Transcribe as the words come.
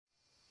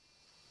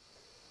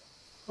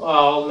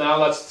Well, now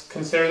let's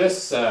consider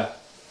this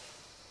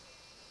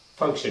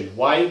function.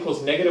 Y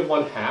equals negative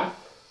 1/2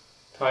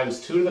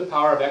 times 2 to the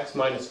power of x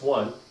minus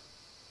 1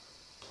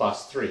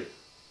 plus 3.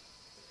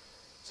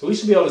 So we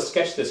should be able to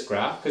sketch this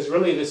graph, because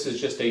really this is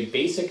just a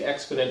basic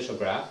exponential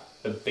graph.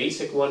 The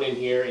basic one in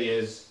here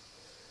is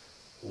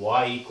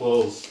y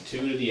equals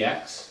 2 to the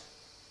x.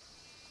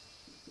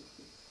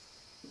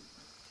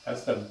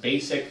 That's the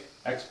basic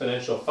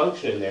exponential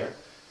function in there.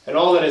 And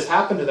all that has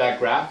happened to that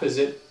graph is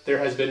that there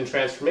has been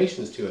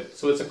transformations to it.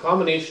 So it's a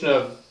combination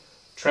of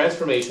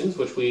transformations,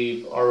 which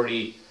we've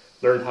already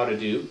learned how to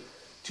do,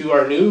 to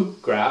our new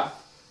graph,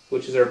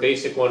 which is our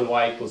basic one,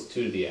 y equals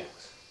 2 to the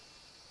x.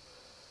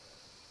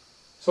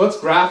 So let's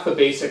graph the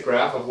basic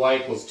graph of y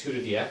equals 2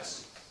 to the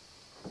x.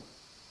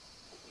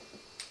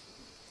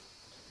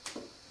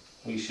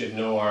 We should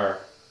know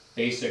our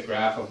basic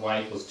graph of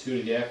y equals 2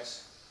 to the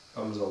x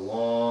comes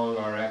along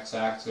our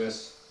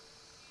x-axis,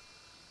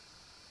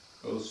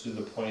 goes through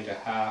the point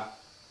 1/2,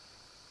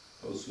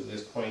 goes through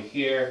this point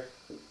here,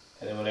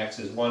 and then when x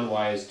is 1,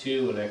 y is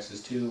 2, when x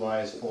is 2,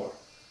 y is 4.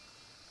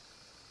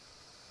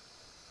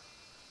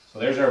 So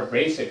there's our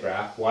basic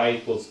graph, y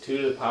equals 2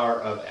 to the power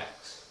of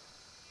x.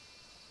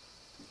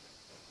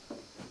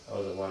 That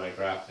was the one I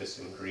graphed this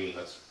in green.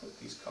 Let's put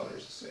these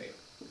colors the same.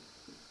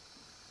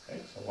 Okay,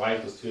 so y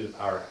equals 2 to the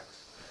power of x.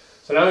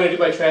 So now I'm going to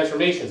do my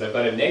transformations. I've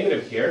got a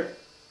negative here.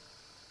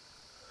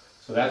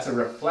 So that's a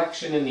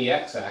reflection in the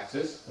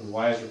x-axis, and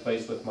y is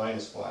replaced with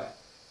minus y.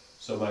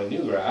 So my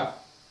new graph,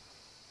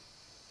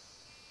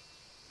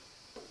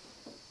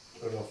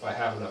 I don't know if I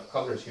have enough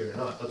colors here or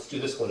not. Let's do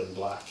this one in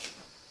black.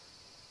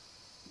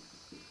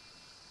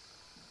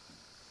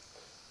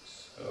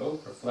 So,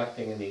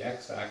 reflecting in the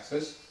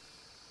x-axis,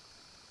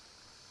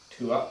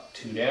 2 up,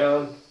 2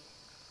 down,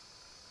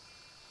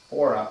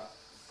 4 up,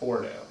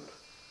 4 down.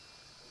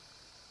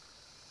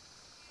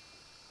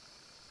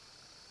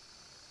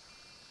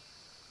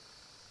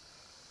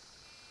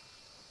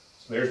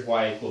 So there's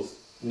y equals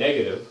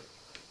negative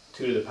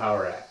 2 to the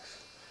power x.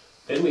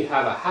 Then we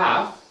have a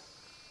half.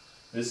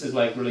 This is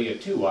like really a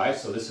 2y,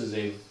 so this is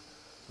a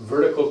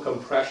vertical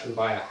compression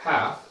by a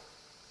half.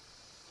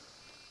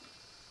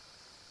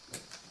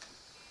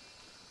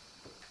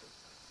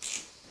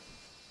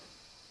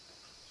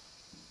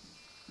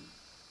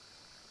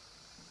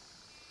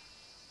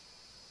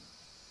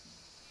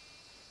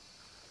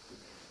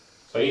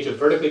 So I need to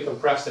vertically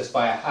compress this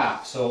by a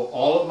half. So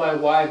all of my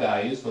y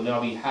values will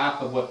now be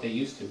half of what they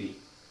used to be.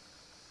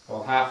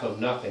 Well, half of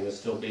nothing is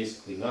still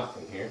basically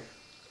nothing here.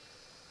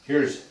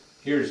 Here's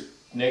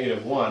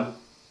negative 1.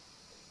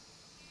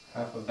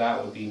 Half of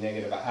that would be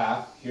negative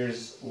 1/2.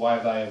 Here's y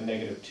value of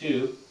negative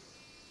 2.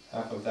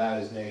 Half of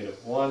that is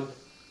negative 1.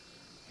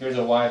 Here's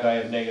a y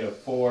value of negative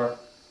 4.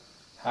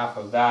 Half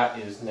of that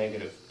is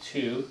negative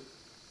 2.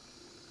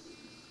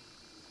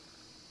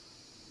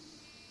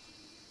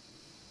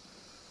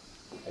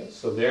 Okay,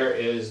 so there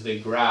is the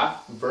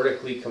graph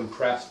vertically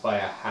compressed by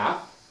a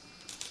half.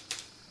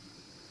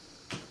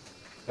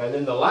 And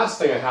then the last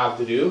thing I have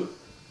to do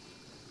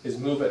is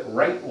move it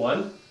right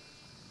 1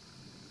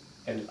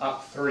 and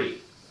up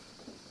 3.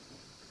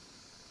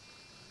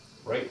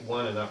 Right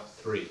 1 and up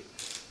 3.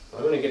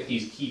 I'm going to get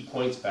these key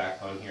points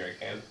back on here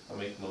again. I'll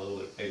make them a little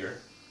bit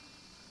bigger.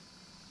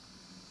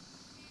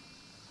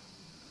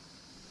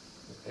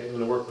 Okay, I'm going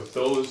to work with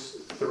those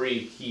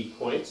 3 key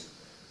points.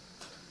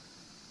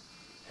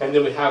 And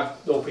then we have,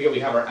 don't forget, we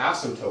have our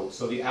asymptote.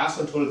 So the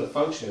asymptote of the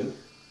function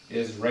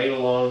is right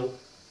along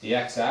the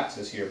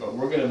x-axis here, but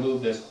we're going to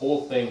move this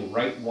whole thing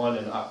right 1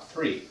 and up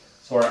 3.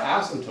 So our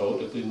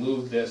asymptote, if we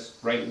move this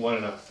right 1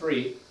 and up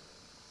 3,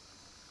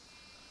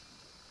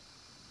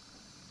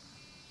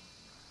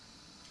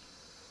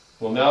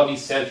 will now be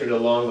centered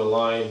along the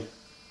line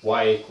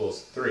y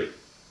equals 3.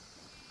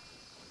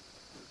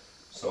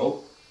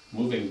 So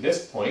moving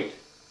this point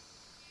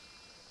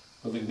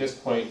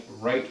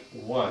right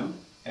 1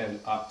 and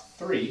up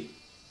 3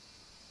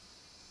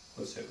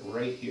 puts it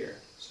right here.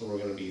 So we're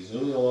going to be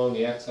zooming along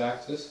the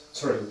x-axis.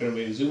 Sorry, we're going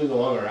to be zooming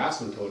along our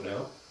asymptote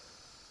now,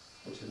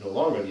 which is no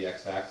longer the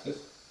x-axis.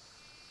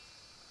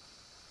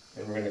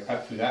 And we're going to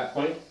cut through that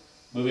point,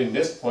 moving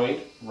this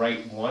point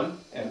right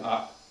 1 and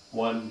up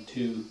 1,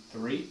 2,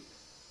 3.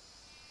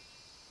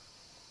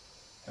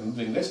 And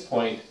moving this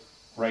point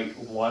right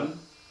 1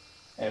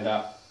 and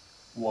up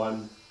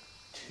 1,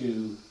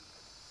 2,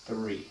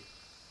 3.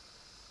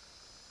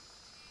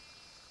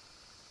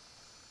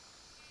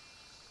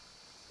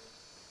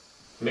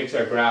 It makes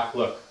our graph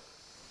look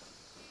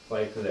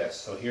like this.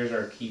 So here's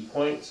our key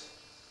points.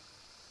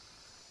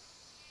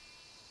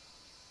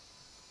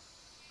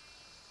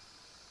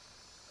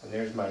 And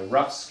there's my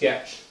rough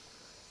sketch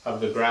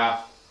of the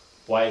graph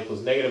y equals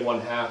negative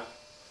 1/2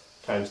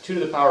 times 2 to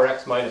the power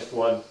x minus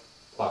 1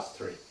 plus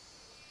 3.